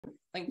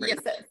like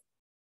braces.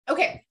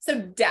 Okay. So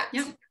debt,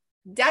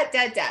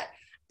 debt.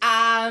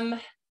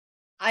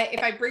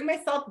 If I bring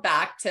myself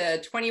back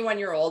to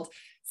 21-year-old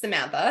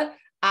Samantha,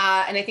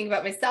 and I think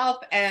about myself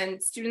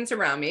and students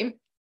around me,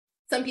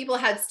 some people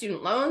had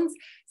student loans,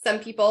 some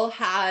people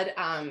had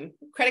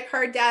credit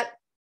card debt,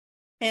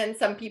 and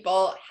some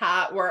people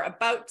were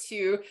about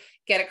to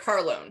get a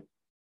car loan.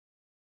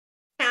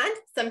 And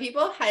some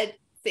people had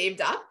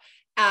saved up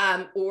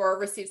or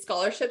received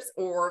scholarships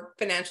or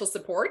financial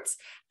support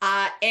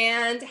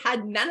and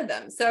had none of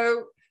them.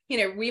 So,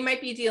 we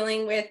might be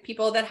dealing with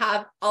people that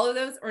have all of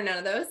those or none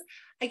of those.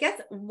 I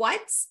guess,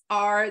 what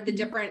are the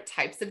different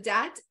types of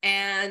debt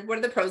and what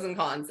are the pros and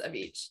cons of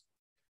each?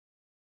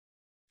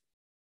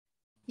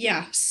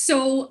 Yeah.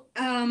 So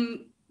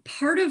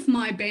part of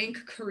my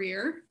bank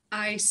career,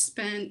 I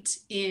spent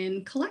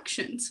in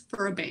collections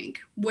for a bank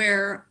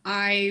where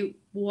I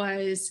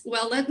was,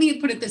 well, let me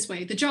put it this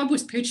way. The job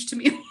was pitched to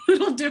me a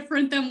little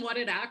different than what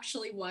it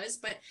actually was,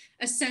 but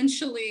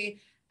essentially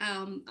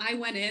I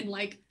went in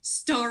like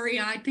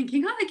starry-eyed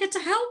thinking, I get to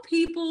help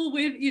people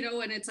with,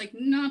 and it's like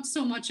not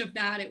so much of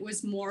that. It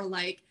was more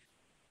like,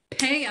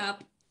 pay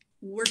up,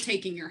 we're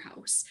taking your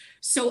house.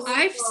 So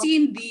I've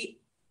seen the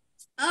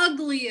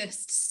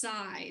ugliest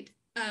side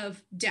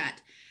of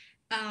debt.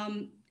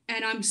 And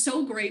I'm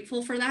so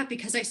grateful for that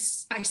because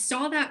I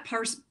saw that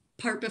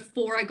part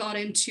before I got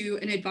into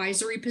an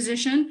advisory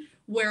position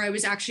where I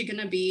was actually going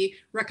to be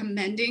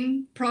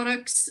recommending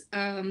products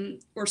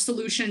or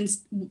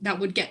solutions that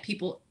would get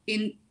people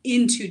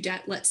into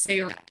debt, let's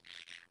say.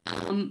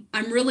 I'm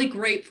really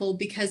grateful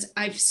because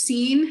I've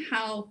seen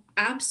how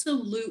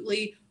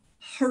absolutely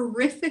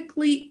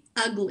horrifically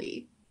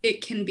ugly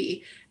it can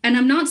be. And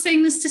I'm not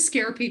saying this to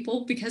scare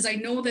people because I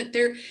know that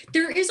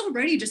there is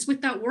already, just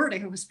with that word,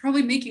 I was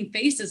probably making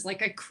faces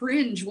like I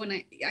cringe when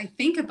I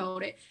think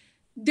about it.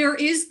 There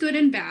is good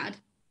and bad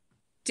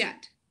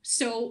debt.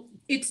 So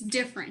it's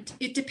different.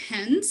 It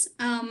depends.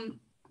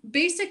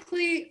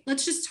 Basically,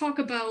 let's just talk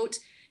about,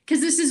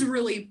 because this is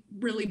really,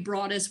 really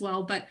broad as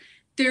well, but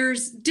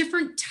there's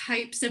different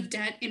types of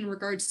debt in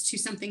regards to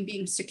something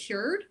being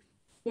secured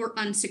or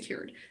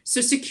unsecured.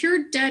 So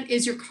secured debt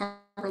is your car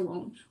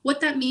loan.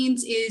 What that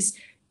means is,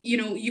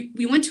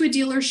 you went to a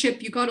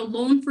dealership, you got a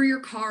loan for your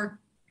car.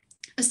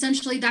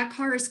 Essentially, that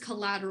car is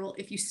collateral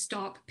if you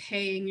stop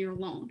paying your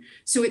loan.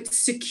 So it's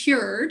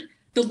secured.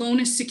 The loan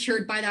is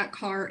secured by that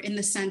car in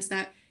the sense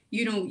that,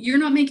 you're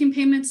not making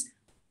payments,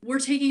 we're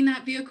taking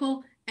that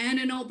vehicle, and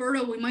in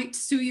Alberta, we might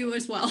sue you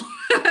as well.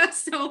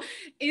 So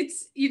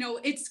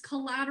it's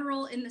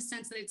collateral in the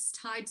sense that it's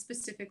tied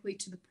specifically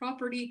to the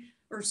property,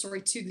 to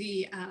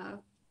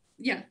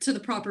the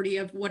property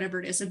of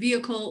whatever it is, a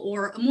vehicle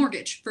or a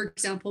mortgage. For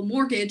example,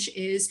 mortgage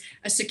is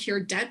a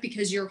secured debt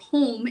because your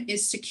home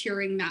is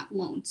securing that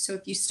loan. So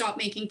if you stop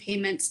making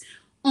payments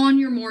on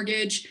your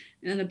mortgage,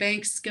 and the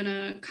bank's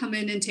gonna come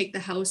in and take the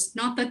house,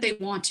 not that they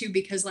want to,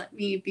 because let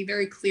me be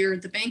very clear,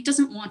 the bank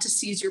doesn't want to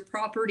seize your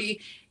property.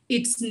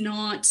 It's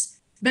not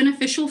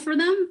beneficial for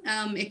them.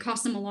 It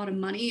costs them a lot of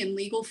money and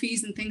legal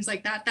fees and things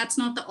like that. That's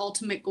not the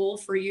ultimate goal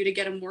for you to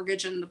get a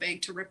mortgage and the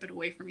bank to rip it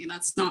away from you.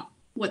 That's not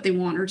what they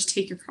want, or to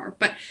take your car.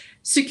 But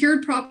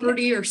secured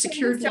property or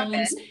secured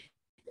loans.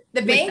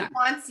 The bank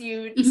wants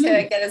you to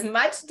get as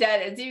much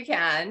debt as you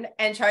can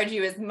and charge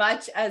you as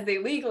much as they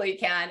legally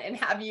can and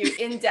have you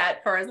in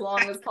debt for as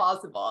long as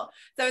possible.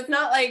 So it's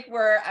not like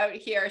we're out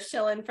here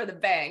shilling for the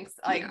banks.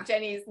 Like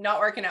Jenny's not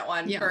working at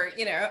one for,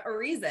 a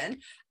reason.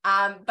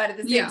 But at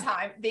the same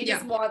time, they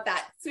just want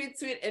that sweet,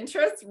 sweet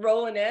interest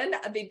rolling in.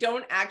 They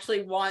don't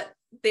actually want,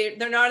 they're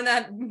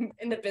not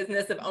in the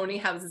business of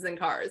owning houses and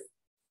cars.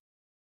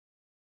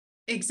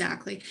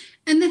 Exactly.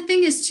 And the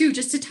thing is too,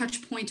 just to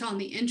touch point on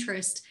the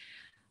interest,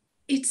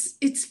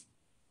 it's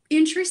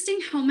interesting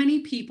how many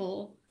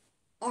people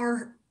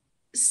are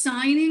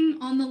signing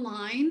on the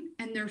line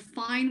and they're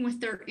fine with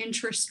their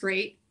interest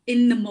rate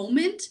in the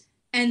moment.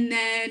 And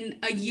then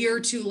a year or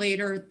two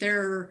later,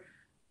 they're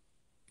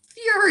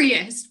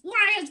furious.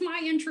 Why is my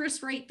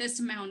interest rate this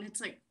amount? It's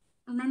like,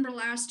 remember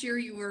last year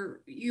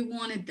you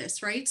wanted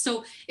this, right?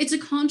 So it's a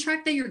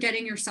contract that you're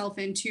getting yourself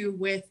into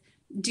with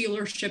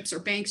dealerships or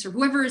banks or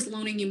whoever is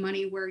loaning you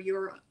money, where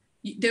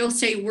they'll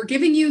say, we're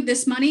giving you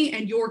this money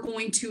and you're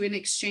going to, in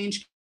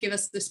exchange, give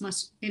us this much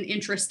in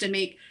interest and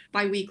make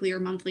biweekly or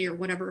monthly or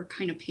whatever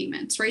kind of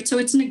payments, right? So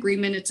it's an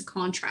agreement, it's a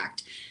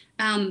contract.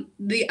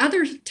 The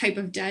other type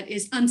of debt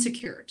is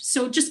unsecured.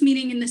 So just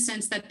meaning in the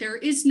sense that there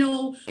is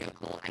no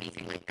vehicle,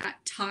 anything like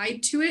that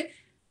tied to it.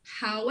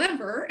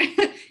 However,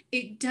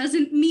 it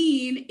doesn't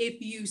mean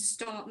if you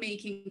stop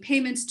making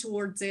payments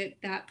towards it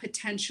that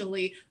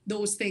potentially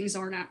those things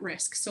aren't at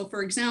risk. So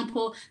for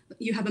example,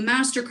 you have a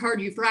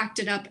MasterCard, you've racked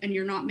it up and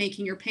you're not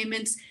making your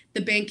payments.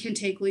 The bank can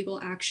take legal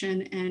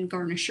action and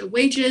garnish your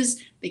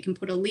wages. They can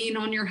put a lien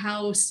on your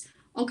house,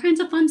 all kinds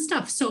of fun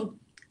stuff. So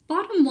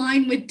bottom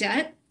line with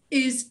debt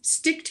is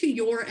stick to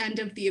your end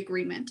of the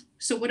agreement.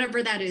 So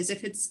whatever that is,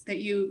 if it's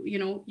that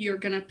you're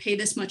going to pay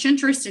this much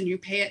interest and you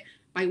pay it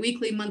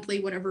biweekly, monthly,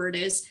 whatever it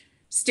is,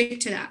 stick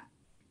to that.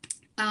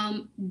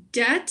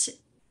 Debt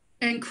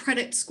and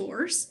credit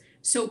scores.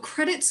 So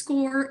credit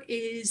score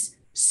is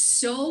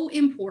so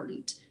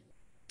important,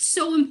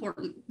 so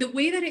important. The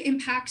way that it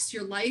impacts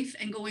your life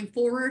and going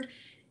forward,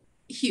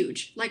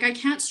 huge. Like, I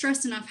can't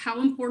stress enough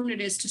how important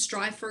it is to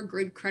strive for a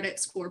good credit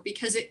score,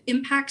 because it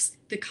impacts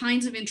the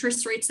kinds of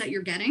interest rates that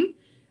you're getting,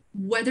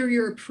 whether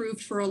you're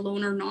approved for a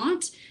loan or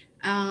not,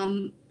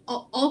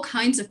 all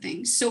kinds of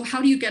things. So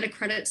how do you get a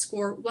credit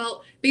score?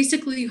 Well,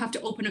 basically you have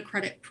to open a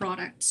credit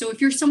product. So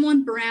if you're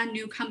someone brand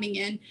new coming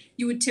in,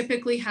 you would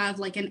typically have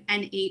like an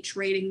NH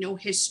rating, no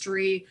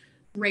history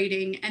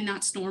rating, and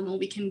that's normal.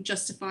 We can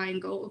justify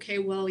and go, okay,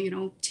 well, you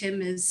know,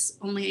 Tim is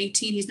only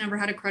 18. He's never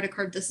had a credit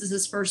card. This is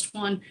his first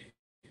one.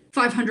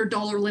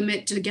 $500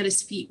 limit to get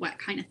his feet wet,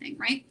 kind of thing,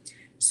 right?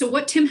 So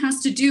what Tim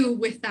has to do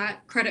with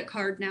that credit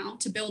card now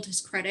to build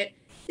his credit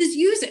is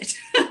use it.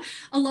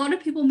 A lot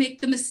of people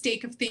make the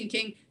mistake of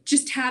thinking,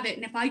 just have it.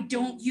 And if I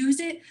don't use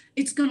it,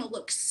 it's going to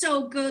look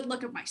so good.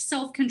 Look at my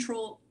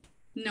self-control.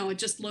 No, it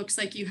just looks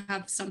like you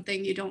have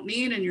something you don't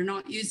need and you're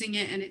not using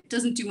it, and it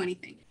doesn't do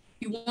anything.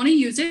 You want to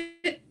use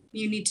it,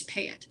 you need to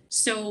pay it.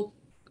 So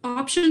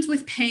options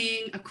with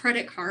paying a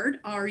credit card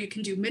are, you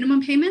can do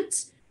minimum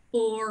payments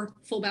or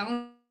full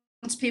balance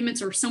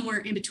payments, or somewhere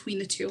in between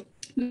the two.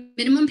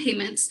 Minimum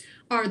payments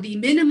are the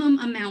minimum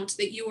amount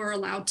that you are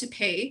allowed to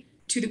pay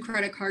to the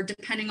credit card,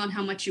 depending on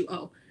how much you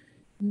owe.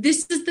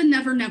 This is the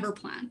never, never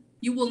plan.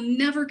 You will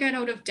never get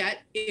out of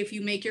debt if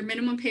you make your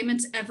minimum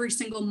payments every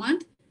single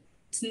month.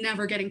 It's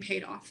never getting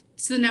paid off.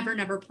 It's the never,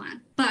 never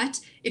plan. But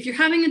if you're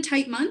having a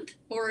tight month,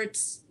 or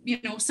it's, you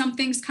know, some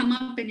things come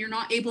up and you're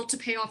not able to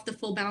pay off the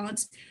full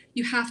balance,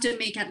 you have to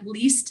make at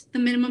least the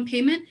minimum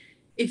payment.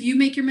 If you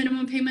make your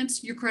minimum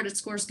payments, your credit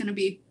score is going to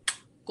be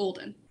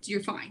golden.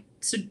 You're fine.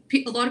 So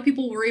a lot of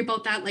people worry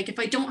about that. Like, if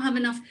I don't have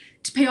enough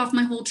to pay off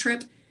my whole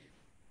trip,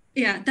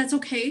 yeah, that's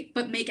okay,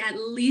 but make at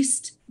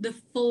least the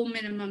full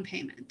minimum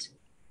payment.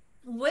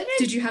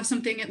 Did you have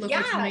something it looked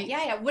like you might?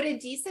 Yeah. Would a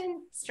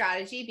decent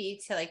strategy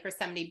be to, like, for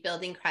somebody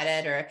building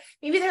credit, or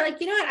maybe they're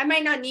like, you know what, I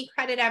might not need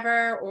credit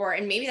ever, or,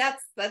 and maybe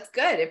that's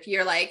good if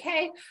you're like,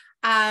 hey,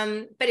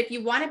 but if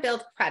you want to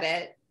build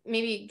credit,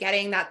 maybe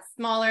getting that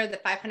smaller, the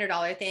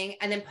 $500 thing,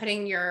 and then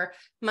putting your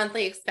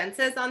monthly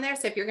expenses on there.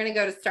 So if you're going to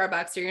go to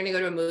Starbucks or you're going to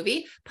go to a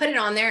movie, put it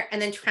on there and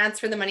then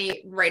transfer the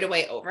money right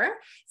away over,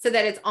 so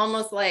that it's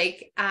almost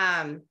like,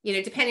 you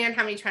know, depending on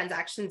how many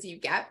transactions you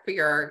get for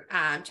your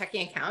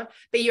checking account,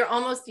 but you're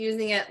almost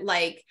using it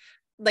like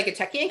a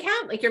checking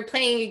account, like you're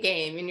playing a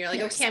game and you're like,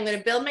 yes, okay, I'm going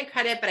to build my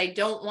credit, but I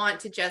don't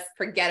want to just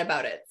forget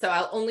about it. So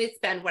I'll only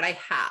spend what I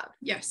have.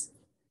 Yes.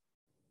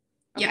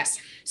 Okay. Yes.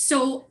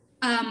 So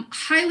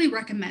highly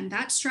recommend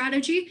that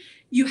strategy.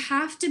 You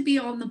have to be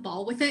on the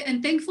ball with it.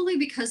 And thankfully,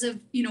 because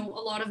of, you know,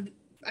 a lot of,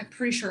 I'm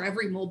pretty sure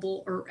every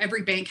mobile or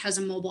every bank has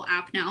a mobile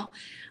app now.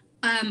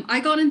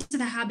 I got into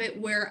the habit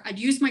where I'd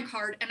use my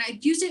card and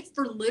I'd use it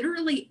for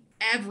literally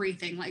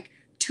everything, like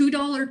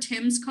 $2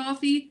 Tim's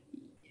coffee,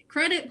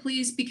 credit,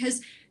 please.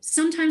 Because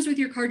sometimes with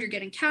your card, you're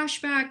getting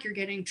cash back, you're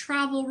getting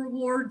travel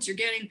rewards, you're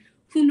getting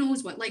who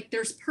knows what, like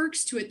there's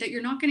perks to it that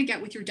you're not going to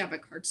get with your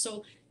debit card.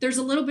 So there's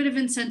a little bit of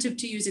incentive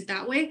to use it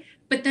that way.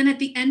 But then at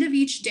the end of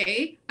each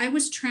day, I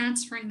was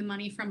transferring the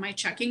money from my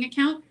checking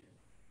account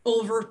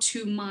over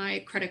to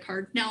my credit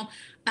card. Now,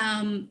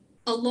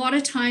 a lot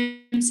of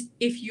times,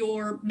 if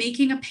you're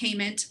making a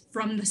payment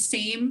from the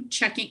same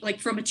checking, like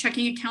from a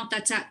checking account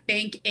that's at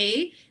Bank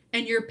A,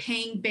 and you're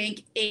paying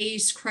Bank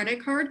A's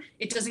credit card,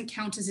 it doesn't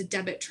count as a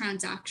debit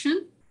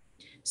transaction.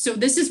 So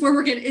this is where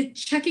we're getting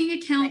checking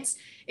accounts.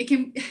 It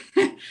can,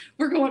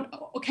 we're going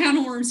a can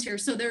of worms here.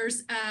 So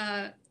there's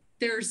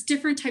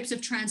different types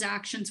of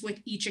transactions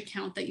with each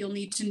account that you'll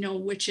need to know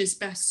which is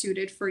best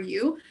suited for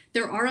you.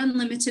 There are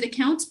unlimited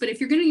accounts, but if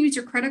you're going to use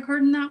your credit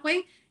card in that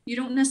way, you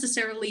don't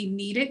necessarily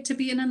need it to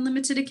be an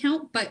unlimited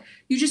account, but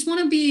you just want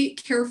to be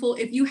careful.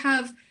 If you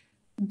have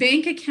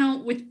bank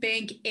account with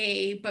Bank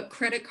A, but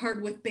credit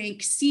card with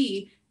Bank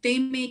C, they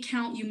may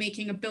count you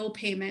making a bill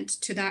payment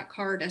to that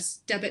card as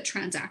debit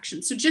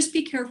transaction. So just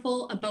be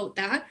careful about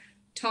that.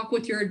 Talk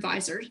with your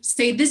advisor.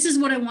 Say, this is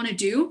what I want to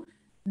do.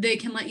 They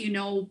can let you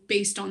know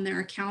based on their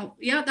account.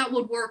 Yeah, that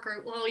would work.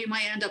 Or, well, you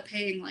might end up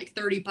paying like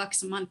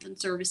 $30 a month in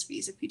service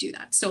fees if you do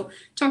that. So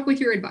talk with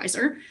your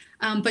advisor.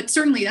 But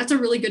certainly that's a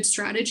really good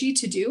strategy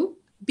to do,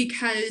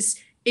 because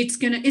it's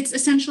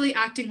essentially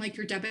acting like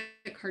your debit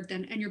card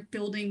then, and you're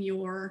building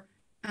your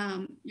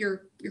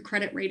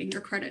credit rating,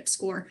 your credit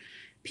score.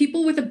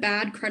 People with a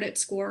bad credit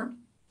score,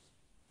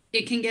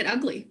 it can get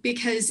ugly,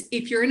 because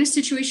if you're in a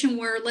situation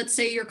where, let's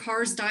say your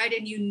car's died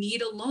and you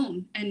need a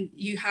loan and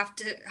you have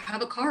to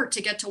have a car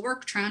to get to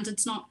work, transit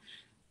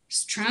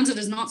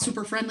is not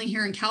super friendly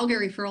here in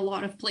Calgary for a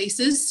lot of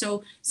places.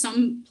 So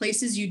some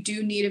places you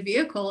do need a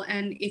vehicle.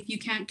 And if you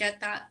can't get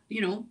that,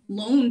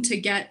 loan to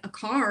get a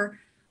car,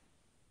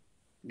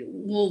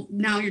 well,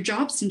 now your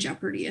job's in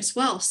jeopardy as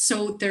well.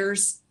 So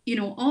there's,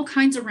 all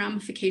kinds of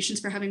ramifications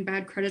for having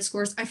bad credit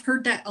scores. I've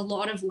heard that a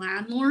lot of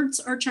landlords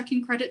are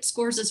checking credit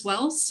scores as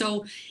well.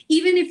 So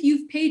even if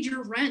you've paid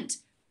your rent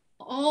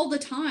all the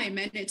time.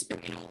 And it's been,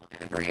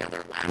 every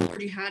other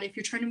landlord you had, if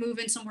you're trying to move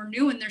in somewhere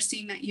new and they're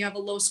seeing that you have a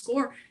low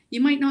score,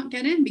 you might not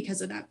get in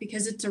because of that,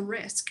 because it's a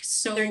risk.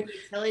 So their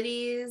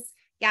utilities,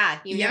 yeah,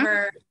 you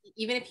never,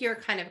 even if you're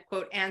kind of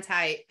quote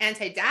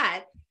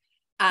anti-debt,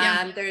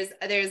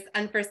 there's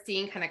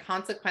unforeseen kind of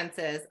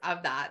consequences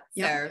of that.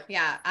 So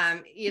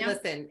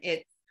listen,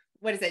 it's,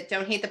 what is it?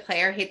 Don't hate the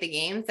player, hate the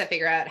game. So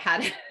figure out how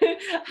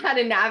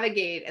to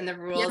navigate and the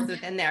rules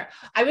within there.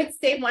 I would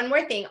say one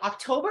more thing.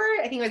 October,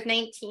 I think it was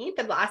 19th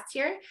of last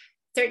year,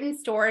 certain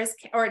stores,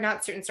 or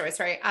not certain stores,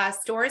 sorry,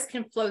 stores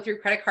can flow through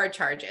credit card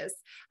charges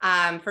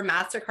for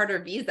MasterCard or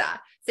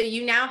Visa. So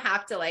you now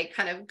have to like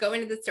kind of go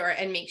into the store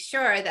and make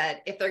sure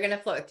that if they're going to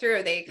flow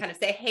through, they kind of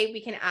say, hey,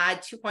 we can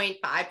add 2.5%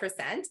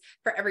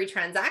 for every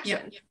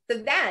transaction. So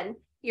then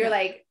you're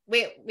like,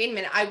 wait a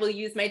minute, I will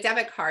use my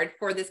debit card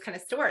for this kind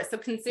of store. So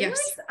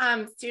consumers,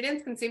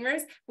 students,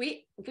 consumers,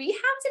 we have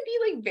to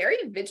be like very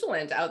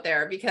vigilant out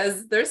there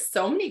because there's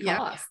so many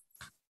costs.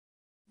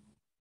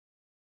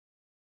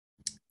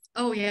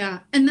 Oh yeah.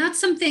 And that's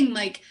something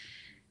like,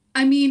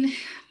 I mean,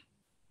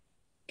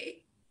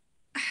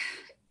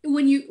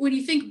 when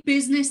you think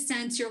business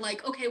sense, you're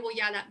like, okay, well,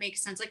 yeah, that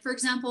makes sense. Like, for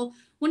example,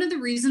 one of the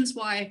reasons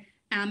why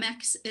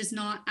Amex is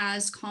not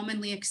as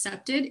commonly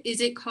accepted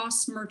is it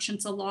costs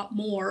merchants a lot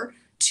more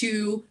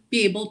to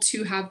be able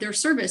to have their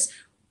service.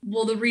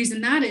 Well, the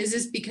reason that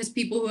is because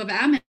people who have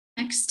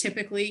Amex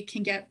typically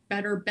can get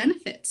better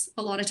benefits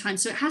a lot of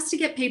times. So it has to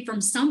get paid from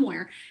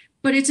somewhere.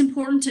 But it's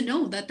important to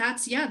know that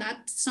that's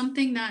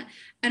something that,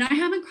 and I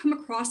haven't come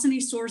across any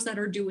stores that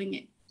are doing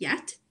it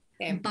yet,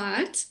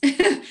 but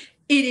it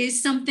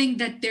is something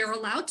that they're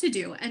allowed to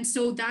do. And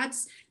so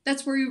that's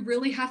where you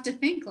really have to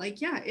think like,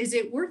 is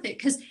it worth it?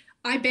 Because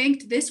I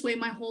banked this way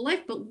my whole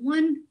life, but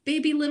one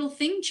baby little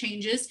thing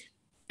changes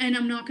and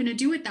I'm not going to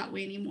do it that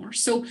way anymore.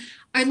 So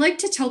I like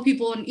to tell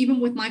people, and even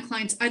with my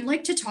clients, I'd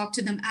like to talk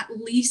to them at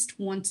least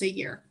once a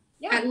year,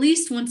 at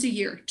least once a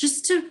year,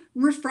 just to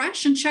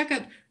refresh and check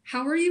up.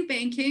 How are you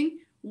banking?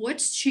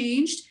 What's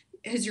changed?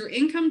 Has your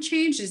income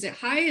changed? Is it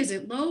high? Is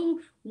it low?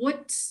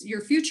 What's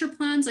your future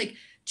plans? Like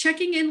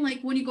checking in,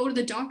 like when you go to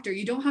the doctor,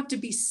 you don't have to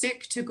be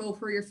sick to go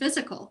for your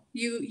physical.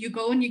 You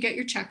go and you get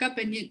your checkup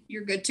and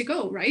you're good to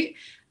go, right?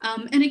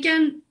 And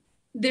again,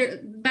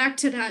 back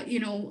to that,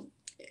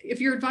 if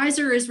your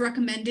advisor is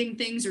recommending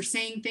things or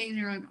saying things,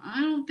 you're like, I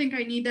don't think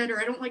I need that, or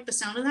I don't like the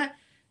sound of that.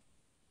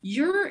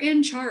 You're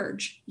in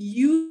charge.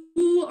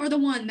 You are the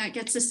one that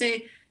gets to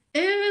say,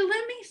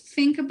 let me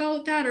think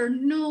about that, or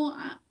no,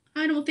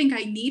 I don't think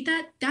I need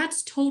that.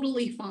 That's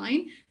totally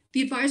fine.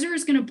 The advisor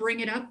is going to bring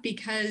it up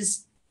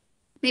because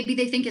maybe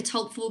they think it's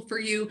helpful for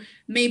you.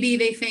 Maybe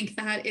they think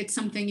that it's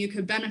something you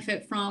could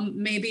benefit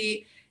from.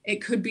 Maybe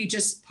it could be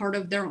just part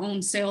of their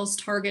own sales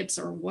targets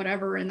or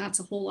whatever, and that's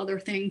a whole other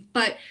thing.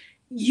 But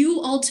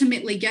you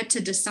ultimately get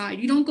to decide.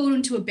 You don't go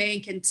into a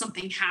bank and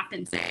something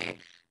happens. Say,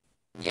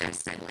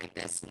 yes, I like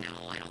this.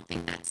 No, I don't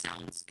think that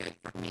sounds good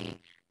for me.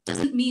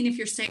 Doesn't mean if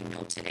you're saying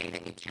no today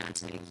that you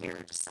can't in a year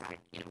decide,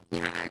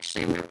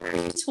 actually remember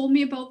you told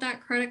me about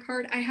that credit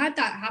card. I had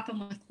that happen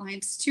with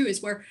clients too,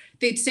 is where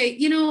they'd say,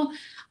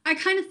 I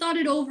kind of thought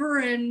it over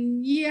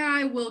and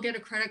I will get a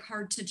credit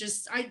card to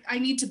just, I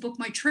need to book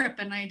my trip.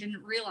 And I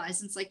didn't realize.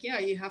 And it's like,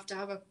 you have to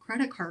have a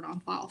credit card on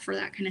file for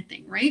that kind of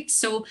thing. Right.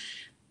 So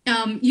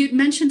you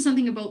mentioned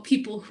something about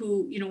people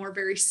who, are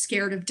very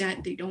scared of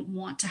debt. They don't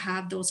want to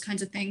have those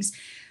kinds of things.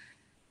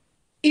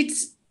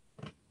 It's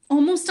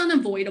almost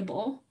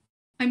unavoidable.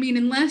 I mean,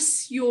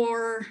 unless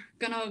you're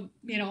gonna,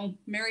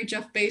 marry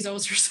Jeff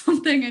Bezos or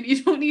something and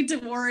you don't need to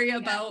worry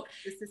about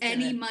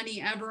any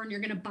money ever and you're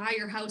gonna buy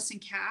your house in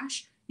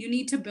cash, you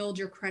need to build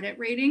your credit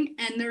rating.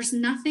 And there's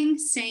nothing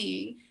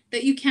saying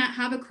that you can't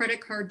have a credit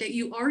card that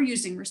you are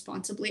using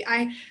responsibly.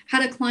 I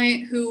had a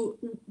client who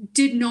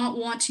did not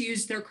want to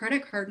use their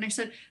credit card. And I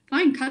said,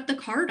 fine, cut the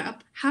card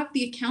up, have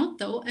the account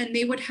though, and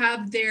they would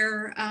have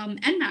their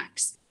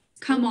NMAX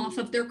come off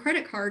of their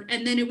credit card.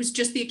 And then it was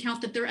just the account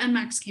that their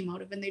NMAX came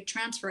out of and they'd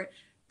transfer it,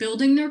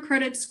 building their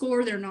credit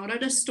score. They're not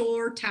at a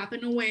store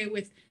tapping away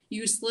with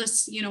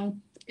useless,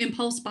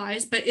 impulse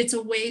buys, but it's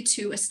a way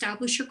to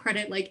establish your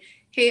credit. Like,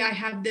 hey, I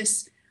have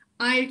this,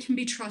 I can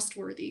be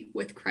trustworthy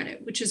with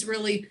credit, which is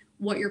really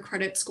what your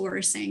credit score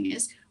is saying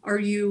is, are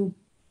you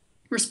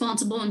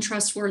responsible and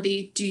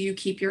trustworthy? Do you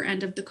keep your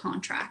end of the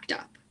contract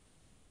up?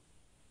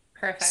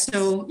 Perfect.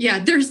 So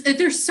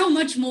there's so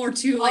much more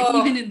to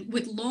even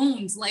with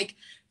loans, like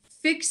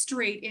fixed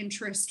rate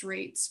interest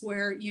rates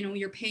where,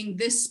 you're paying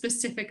this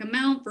specific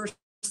amount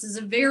versus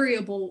a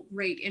variable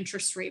rate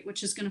interest rate,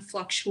 which is going to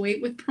fluctuate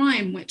with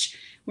prime, which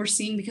we're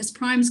seeing because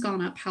prime's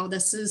gone up, how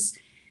this is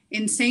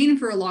insane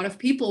for a lot of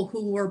people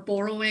who were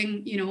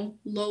borrowing,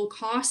 low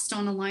cost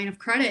on a line of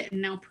credit.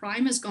 And now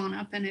prime has gone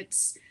up and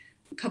it's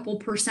a couple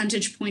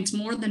percentage points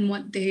more than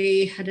what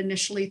they had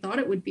initially thought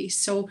it would be.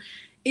 So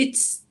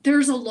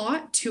there's a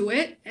lot to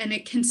it and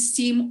it can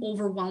seem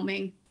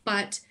overwhelming,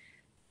 but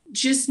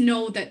just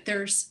know that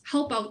there's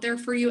help out there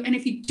for you. And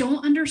if you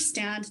don't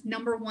understand,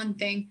 number one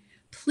thing,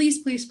 please,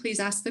 please, please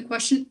ask the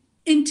question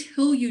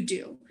until you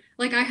do.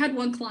 Like I had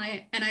one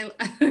client and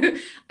I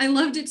I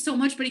loved it so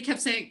much, but he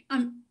kept saying,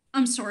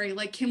 I'm sorry,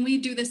 like, can we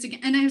do this again?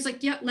 And I was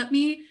like, yeah, let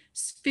me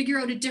figure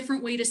out a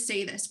different way to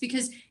say this,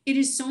 because it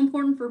is so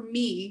important for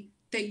me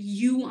that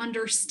you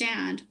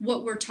understand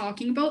what we're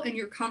talking about and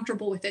you're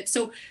comfortable with it.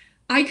 So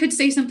I could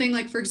say something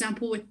like, for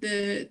example, with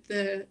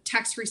the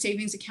tax-free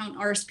savings account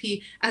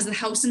RSP as the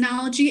house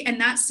analogy,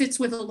 and that sits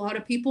with a lot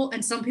of people.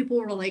 And some people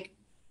were like,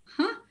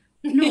 huh?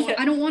 No,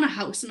 I don't want a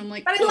house. And I'm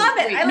like, but I love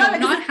it. Wait, I love it.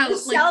 Not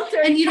house. Like,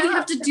 and you don't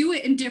have to do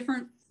it in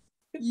different.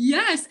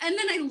 Yes. And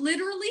then I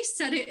literally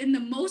said it in the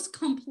most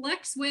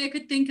complex way I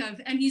could think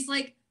of. And he's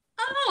like,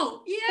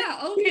 oh,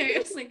 yeah, okay.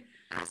 It's like,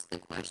 ask the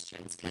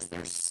questions because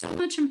there's so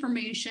much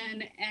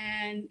information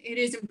and it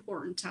is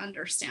important to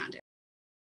understand